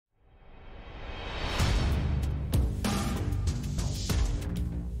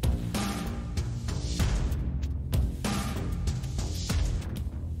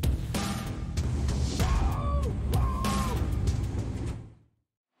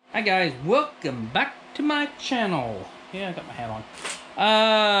Hi guys, welcome back to my channel. Yeah, I got my hat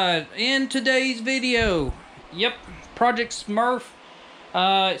on. In today's video, yep, Project Smurf.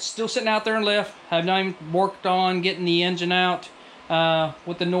 It's still sitting out there and left. Have not even worked on getting the engine out.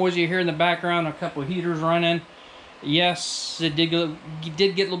 With the noise you hear in the background, a couple of heaters running. Yes, it did get a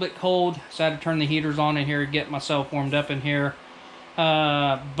little bit cold, so I had to turn the heaters on in here to get myself warmed up in here.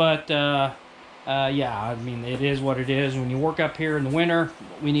 Yeah, I mean, it is what it is. When you work up here in the winter,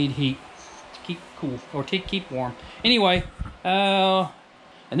 we need heat to keep cool, or to keep warm. Anyway, and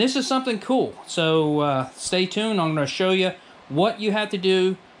this is something cool. So stay tuned. I'm going to show you what you have to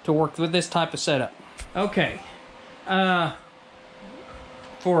do to work with this type of setup. Okay. For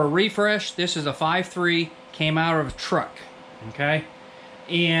a refresh, this is a 5.3, came out of a truck. Okay.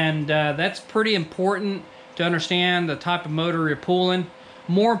 And that's pretty important to understand the type of motor you're pulling.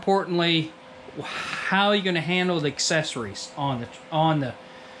 More importantly, how you're going to handle the accessories on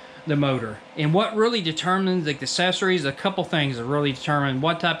the motor. And what really determines the accessories, a couple things that really determine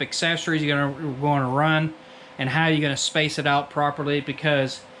what type of accessories you're going to run and how you're going to space it out properly,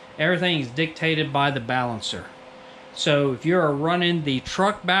 because everything is dictated by the balancer. So if you're running the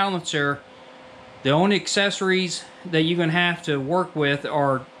truck balancer, the only accessories that you're going to have to work with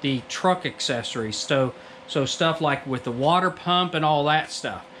are the truck accessories. So stuff like with the water pump and all that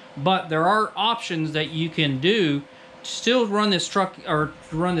stuff. But there are options that you can do to still run this truck or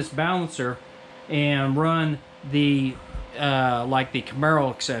run this balancer and run the like the Camaro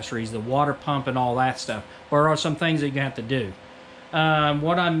accessories, the water pump and all that stuff. There are some things that you have to do.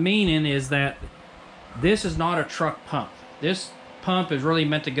 What I'm meaning is that this is not a truck pump. This pump is really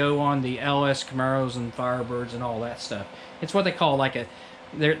meant to go on the LS Camaros and Firebirds and all that stuff. It's what they call like a,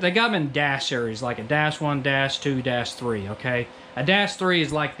 they got them in dash series, like a dash 1, dash 2, dash 3, okay? A dash 3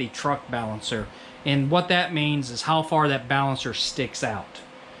 is like the truck balancer. And what that means is how far that balancer sticks out.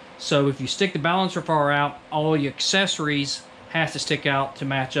 So if you stick the balancer far out, all your accessories has to stick out to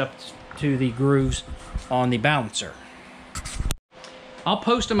match up to the grooves on the balancer. I'll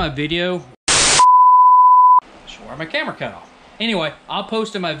post in my video, sure, my camera cut off. Anyway, I'll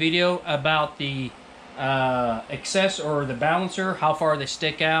post in my video about the the balancer, how far they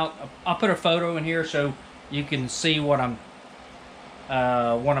stick out. I'll put a photo in here so you can see what I'm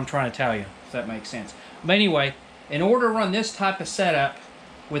trying to tell you, if that makes sense. But anyway, in order to run this type of setup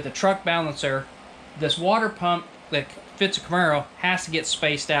with the truck balancer, this water pump that fits a Camaro has to get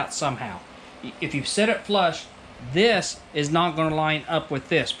spaced out somehow. If you set it flush, this is not going to line up with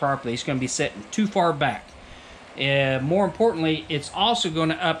this properly. It's going to be sitting too far back. More importantly, it's also going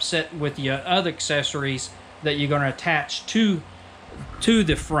to upset with your other accessories that you're going to attach to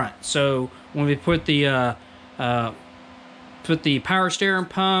the front. So when we put the power steering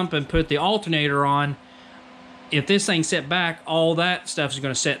pump and put the alternator on, if this thing's set back, all that stuff is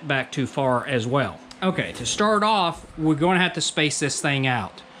going to set back too far as well. Okay, to start off, we're going to have to space this thing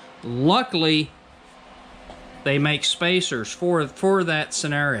out. Luckily, they make spacers for that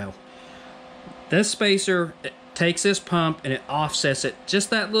scenario. This spacer takes this pump and it offsets it just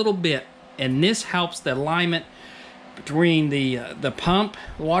that little bit, and this helps the alignment between the pump,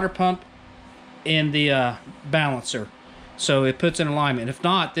 the water pump, and the balancer. So it puts in alignment. If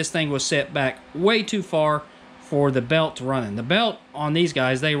not, this thing will set back way too far for the belt to run in. The belt on these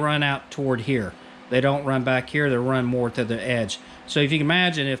guys, they run out toward here. They don't run back here, they run more to the edge. So if you can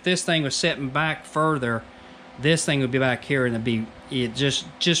imagine, if this thing was setting back further, this thing would be back here and it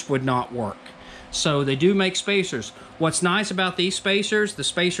just would not work. So they do make spacers. What's nice about these spacers, the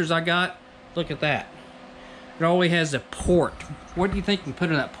spacers I got, look at that. It always has a port. What do you think you can put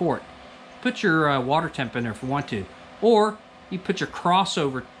in that port? Put your water temp in there if you want to. Or you put your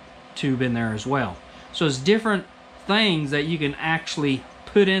crossover tube in there as well. So it's different things that you can actually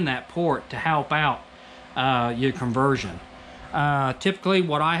put in that port to help out your conversion. Typically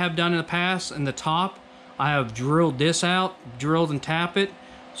what I have done in the past, in the top, I have drilled this out, drilled and tap it,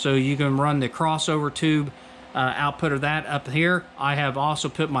 so you can run the crossover tube output of that up here. I have also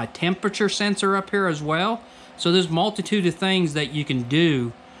put my temperature sensor up here as well. So there's a multitude of things that you can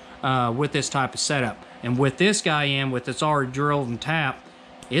do with this type of setup. And with this guy in, with it's already drilled and tapped,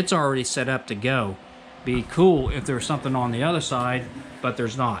 it's already set up to go. Be cool if there's something on the other side, but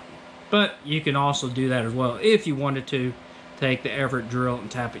there's not. But you can also do that as well if you wanted to take the effort, drill it,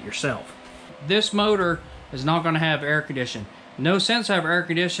 and tap it yourself. This motor is not going to have air conditioning. No sense have air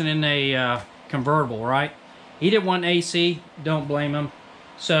conditioning in a convertible, right? He didn't want AC, don't blame him.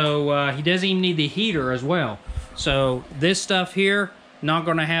 So he doesn't even need the heater as well. So this stuff here, not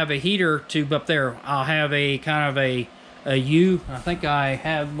going to have a heater tube up there. I'll have a kind of a U. I think I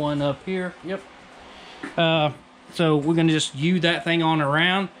have one up here. Yep. So we're gonna just U that thing on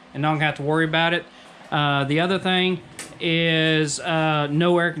around and not gonna have to worry about it. The other thing is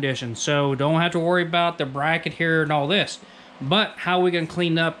no air conditioning, so don't have to worry about the bracket here and all this. But how we gonna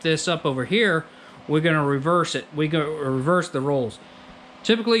clean up this up over here, we're gonna reverse it. We're gonna reverse the rolls.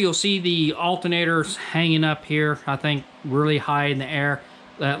 Typically you'll see the alternators hanging up here, I think really high in the air.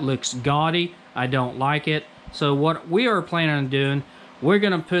 That looks gaudy. I don't like it. So what we are planning on doing, we're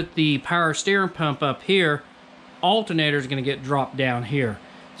gonna put the power steering pump up here. Alternator is gonna get dropped down here.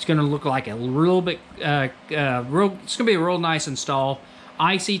 It's gonna look like a little bit, it's gonna be a real nice install.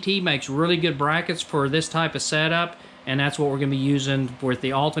 ICT makes really good brackets for this type of setup, and that's what we're gonna be using with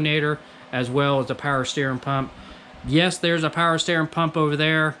the alternator as well as the power steering pump. Yes, there's a power steering pump over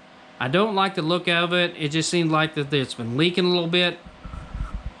there. I don't like the look of it. It just seems like that it's been leaking a little bit.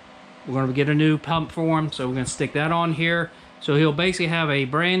 We're gonna get a new pump for him, so we're gonna stick that on here. So he'll basically have a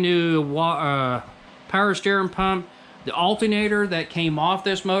brand new power steering pump. The alternator that came off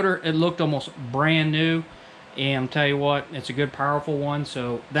this motor, it looked almost brand new. And I'll tell you what, it's a good powerful one,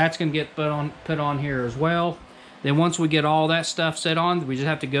 so that's gonna get put on here as well. Then once we get all that stuff set on, we just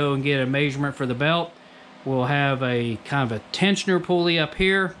have to go and get a measurement for the belt. We'll have a kind of a tensioner pulley up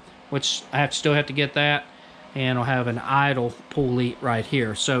here, which I still have to get that. And I'll have an idle pulley right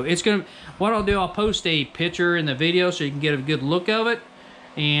here. So it's gonna, what I'll do, I'll post a picture in the video so you can get a good look of it.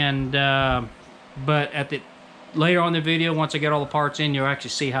 And, but at the, later on in the video, once I get all the parts in, you'll actually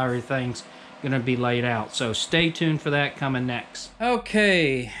see how everything's gonna be laid out. So stay tuned for that coming next.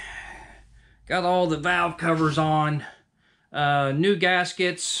 Okay, got all the valve covers on. New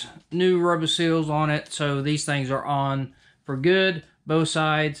gaskets, new rubber seals on it, so these things are on for good, both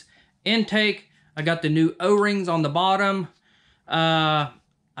sides. Intake, I got the new O-rings on the bottom. I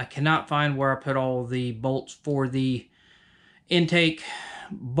cannot find where I put all the bolts for the intake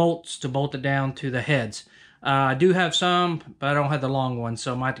bolts to bolt it down to the heads. I do have some, but I don't have the long ones,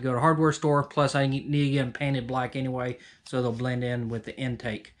 so I might have to go to a hardware store. Plus, I need to get them painted black anyway, so they'll blend in with the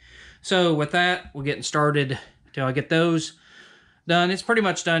intake. So with that, we're getting started until I get those done. It's pretty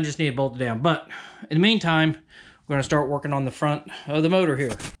much done, just need to bolt it down. But in the meantime, we're going to start working on the front of the motor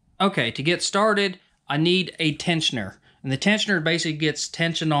here. Okay, to get started, I need a tensioner. And the tensioner basically gets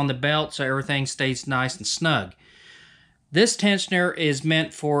tension on the belt so everything stays nice and snug. This tensioner is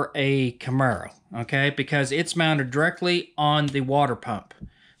meant for a Camaro, okay, because it's mounted directly on the water pump.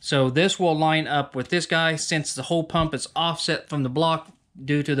 So this will line up with this guy. Since the whole pump is offset from the block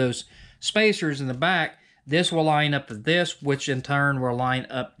due to those spacers in the back, this will line up with this, which in turn will line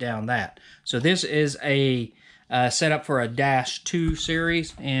up down that. So this is a setup for a -2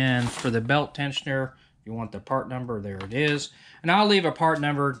 series, and for the belt tensioner, you want the part number, there it is. And I'll leave a part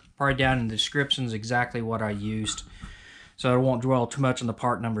number probably down in the descriptions exactly what I used, so I won't dwell too much on the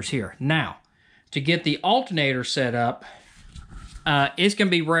part numbers here. Now, to get the alternator set up, it's going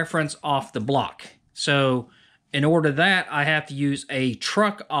to be referenced off the block. So in order to that, I have to use a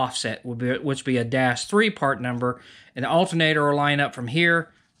truck offset, which would be a -3 part number, and the alternator will line up from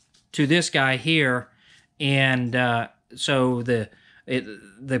here to this guy here, and so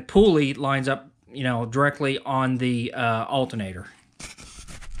the pulley lines up, you know, directly on the alternator.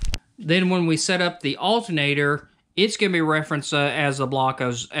 Then when we set up the alternator, it's going to be referenced as the block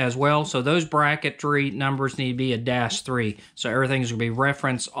as well. So those bracketry numbers need to be a -3. So everything's going to be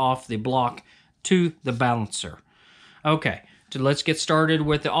referenced off the block to the balancer. Okay, so let's get started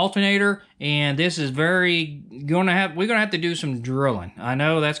with the alternator. And this is we're gonna have to do some drilling. I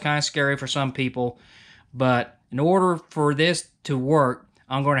know that's kind of scary for some people, but in order for this to work,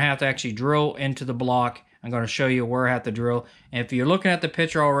 I'm going to have to actually drill into the block. I'm going to show you where I have to drill. And if you're looking at the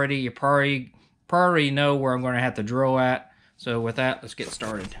picture already, you probably know where I'm going to have to drill at. So with that, let's get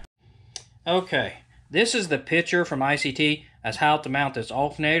started. Okay, this is the picture from ICT as how to mount this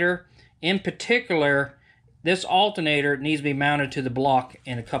alternator. In particular, this alternator needs to be mounted to the block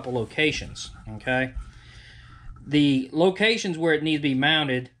in a couple locations, okay? The locations where it needs to be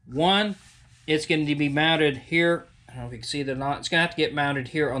mounted, one, it's going to be mounted here. I don't know if you can see that or not. It's going to have to get mounted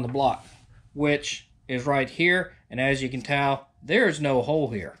here on the block, which is right here. And as you can tell, there's no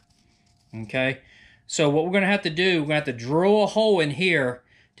hole here, okay? So what we're going to have to do, we're going to have to drill a hole in here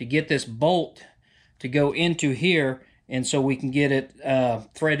to get this bolt to go into here, and so we can get it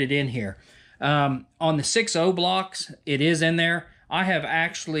threaded in here. On the 6.0 blocks, it is in there. I have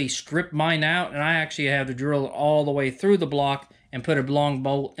actually stripped mine out, and I actually have to drill it all the way through the block and put a long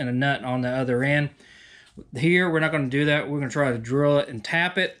bolt and a nut on the other end. Here, we're not going to do that. We're going to try to drill it and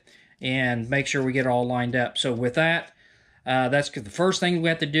tap it and make sure we get it all lined up. So with that, that's the first thing we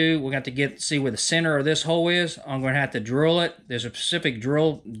have to do. We have to see where the center of this hole is. I'm going to have to drill it. There's a specific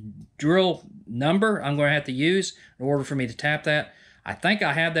drill number I'm going to have to use in order for me to tap that. I think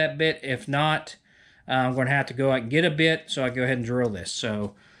I have that bit. If not, I'm going to have to go out and get a bit so I can go ahead and drill this.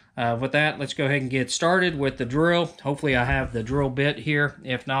 So with that, let's go ahead and get started with the drill. Hopefully I have the drill bit here.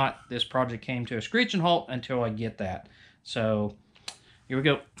 If not, this project came to a screeching halt until I get that. So here we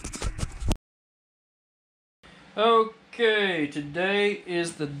go. Okay, today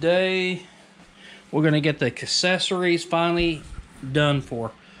is the day we're going to get the accessories finally done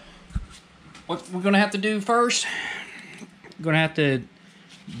for. What we're going to have to do first, we're going to have to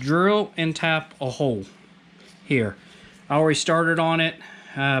drill and tap a hole here. I already started on it.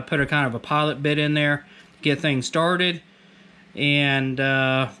 Put a kind of a pilot bit in there to get things started. And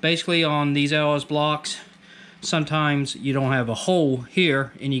basically on these LS blocks, sometimes you don't have a hole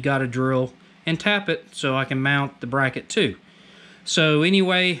here and you got to drill and tap it so I can mount the bracket too. So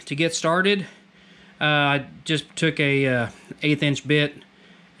anyway, to get started, I just took a 1/8 inch bit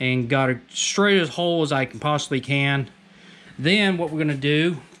and got it straight as hole as I can possibly can. Then what we're going to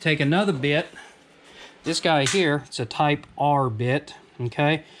do, take another bit. This guy here, it's a type R bit.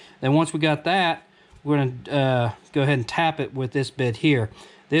 Okay, then once we got that, we're going to go ahead and tap it with this bit here.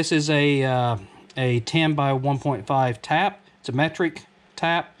 This is a 10 by 1.5 tap. It's a metric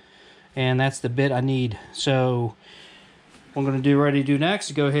tap, and that's the bit I need. So what I'm going to do, ready to do next,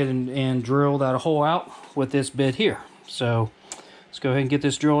 is go ahead and drill that hole out with this bit here. So let's go ahead and get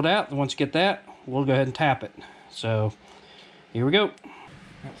this drilled out, and once you get that, we'll go ahead and tap it. So here we go.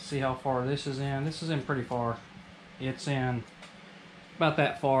 Let's see how far this is in. This is in pretty far. It's in about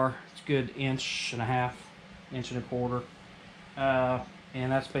that far. It's a good 1.5 inches, 1.25 inches.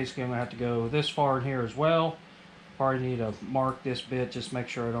 And that's basically, I'm going to have to go this far in here as well. Probably need to mark this bit, just make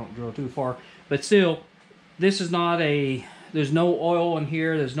sure I don't drill too far. But still, this is not a, there's no oil in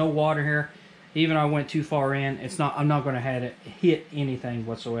here, there's no water here. Even if I went too far in, it's not, I'm not going to have it hit anything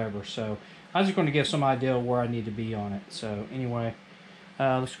whatsoever. So I'm just going to give some idea of where I need to be on it. So anyway,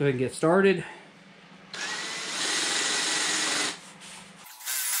 let's go ahead and get started.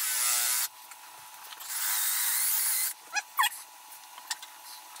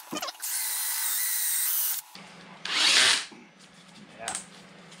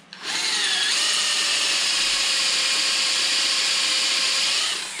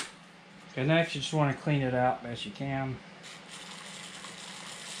 Okay, next you just want to clean it out best you can.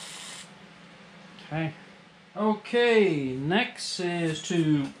 Okay, next is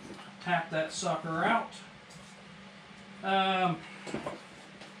to tap that sucker out.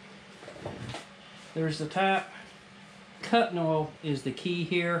 There's the tap. Cutting oil is the key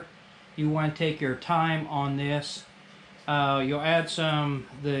here. You want to take your time on this. You'll add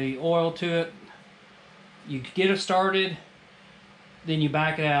the oil to it. You get it started, then you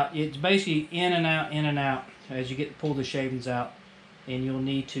back it out. It's basically in and out as you pull the shavings out. And you'll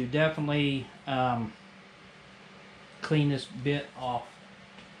need to definitely clean this bit off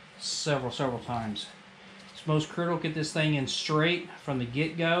several times. It's most critical to get this thing in straight from the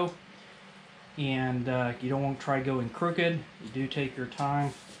get-go. And you don't want to try going crooked. You do take your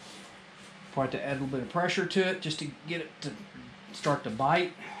time. Probably to add a little bit of pressure to it just to get it to start to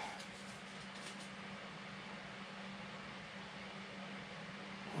bite.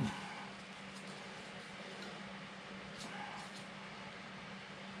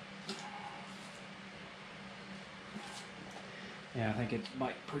 Yeah, I think it's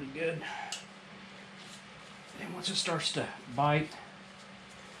biting pretty good. And once it starts to bite,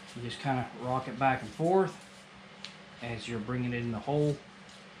 you just kind of rock it back and forth as you're bringing it in the hole.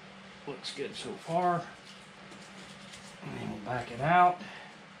 Looks good so far. And then we'll back it out.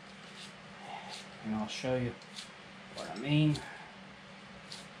 And I'll show you what I mean.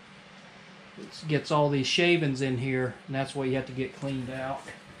 It gets all these shavings in here, and that's what you have to get cleaned out.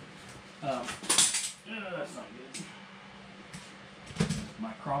 That's not good.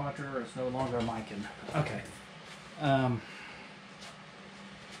 Micrometer is no longer micing. Okay.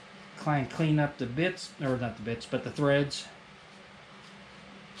 Clean up the bits, or not the bits, but the threads.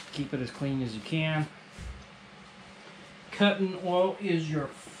 Keep it as clean as you can. Cutting oil is your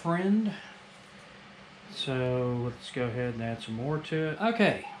friend. So let's go ahead and add some more to it.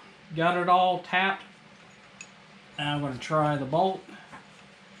 Okay, got it all tapped. Now I'm going to try the bolt.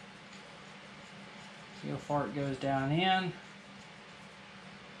 See how far it goes down in.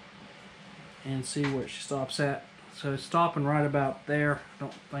 And see where it stops at. So it's stopping right about there.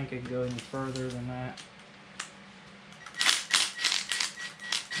 Don't think I can go any further than that.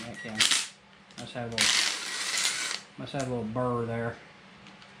 Okay. Must have a little burr there.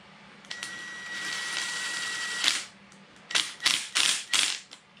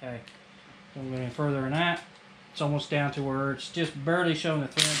 Okay. Don't go any further than that. It's almost down to where it's just barely showing the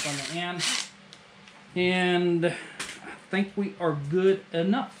threads on the end. And I think we are good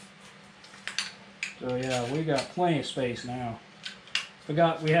enough. So yeah, we got plenty of space now. I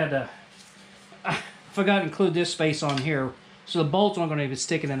forgot to include this space on here. So the bolts aren't going to be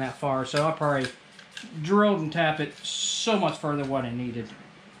sticking in that far. So I'll probably drill and tap it so much further than what I needed.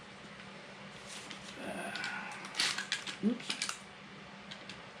 Oops.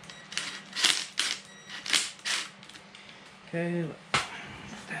 Okay, put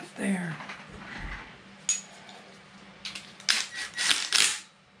that there.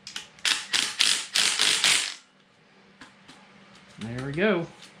 There we go.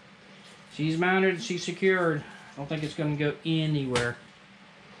 She's mounted, she's secured. I don't think it's going to go anywhere.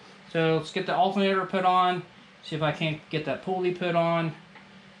 So let's get the alternator put on, see if I can't get that pulley put on.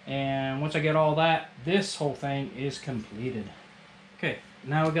 And once I get all that, this whole thing is completed. Okay,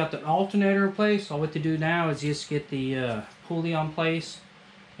 now we got the alternator in place. All we have to do now is just get the pulley on place.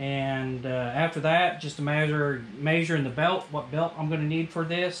 And after that, just to measure in the belt, what belt I'm going to need for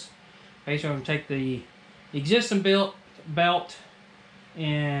this. Basically, I'm going to take the existing belt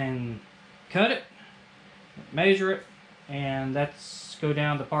and cut it, measure it, and that's go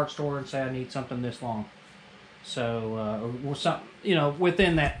down to the parts store and say I need something this long. So, or something, you know,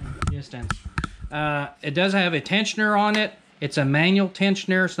 within that distance. It does have a tensioner on it. It's a manual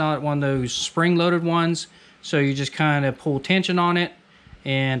tensioner. It's not one of those spring-loaded ones. So you just kind of pull tension on it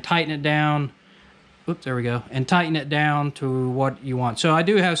and tighten it down. Oops, there we go. And tighten it down to what you want. So I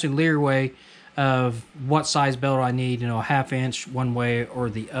do have some leeway of what size belt I need. You know, a 1/2 inch one way or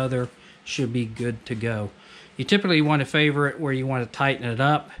the other should be good to go. You typically want to favor it where you want to tighten it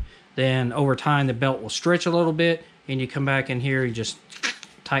up. Then over time the belt will stretch a little bit, and you come back in here, you just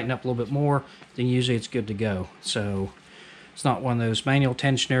tighten up a little bit more, then usually it's good to go. So it's not one of those manual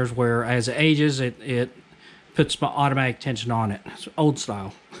tensioners where as it ages it puts automatic tension on it. It's old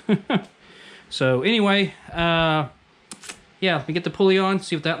style. So anyway, yeah, let me get the pulley on,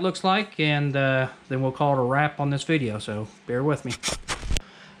 see what that looks like, and then we'll call it a wrap on this video, so bear with me.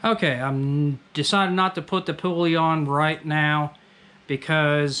 Okay, I'm deciding not to put the pulley on right now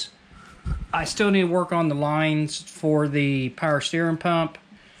because I still need to work on the lines for the power steering pump.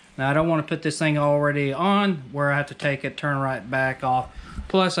 Now, I don't want to put this thing already on where I have to take it, turn right back off.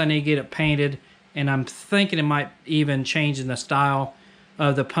 Plus, I need to get it painted, and I'm thinking it might even change in the style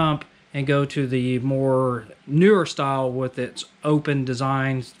of the pump and go to the more newer style with its open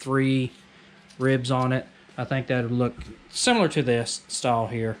designs, 3 ribs on it. I think that would look similar to this style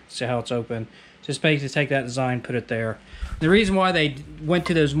here. See how it's open? Just basically take that design, put it there. The reason why they went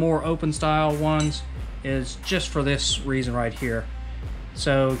to those more open style ones is just for this reason right here.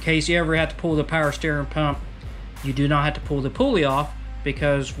 So in case you ever have to pull the power steering pump, you do not have to pull the pulley off,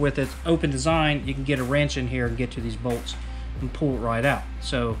 because with its open design, you can get a wrench in here and get to these bolts and pull it right out.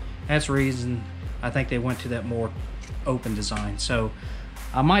 So that's the reason I think they went to that more open design. So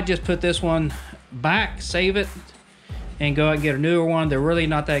I might just put this one back, save it, and go out and get a newer one. They're really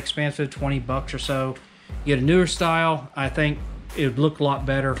not that expensive, 20 bucks or so. Get a newer style. I think it would look a lot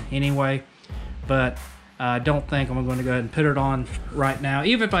better anyway, but I don't think I'm going to go ahead and put it on right now.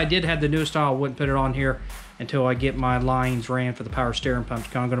 Even if I did have the new style, I wouldn't put it on here until I get my lines ran for the power steering pump.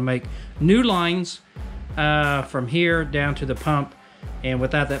 I'm going to make new lines from here down to the pump, and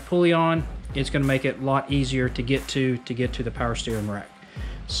without that pulley on, it's going to make it a lot easier to get to the power steering rack.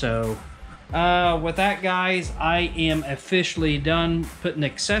 So with that, guys, I am officially done putting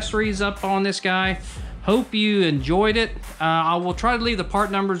accessories up on this guy. Hope you enjoyed it. I will try to leave the part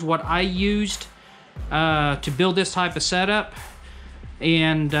numbers, what I used to build this type of setup,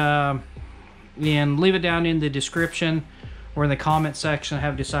 and leave it down in the description or in the comment section. I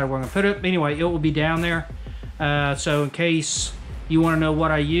haven't decided where I'm gonna put it. Anyway, it will be down there. So in case you want to know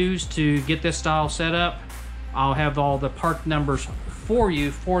what I used to get this style set up, I'll have all the part numbers for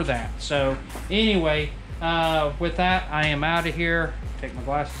you for that. So anyway, with that, I am out of here. Take my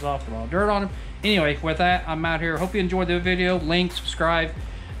glasses off with all dirt on them. Anyway, with that, I'm out here. Hope you enjoyed the video. Like, subscribe,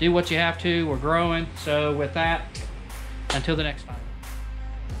 do what you have to. We're growing. So with that, until the next time.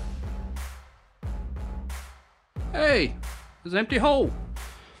 Hey, there's an empty hole.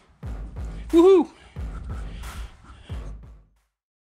 Woohoo!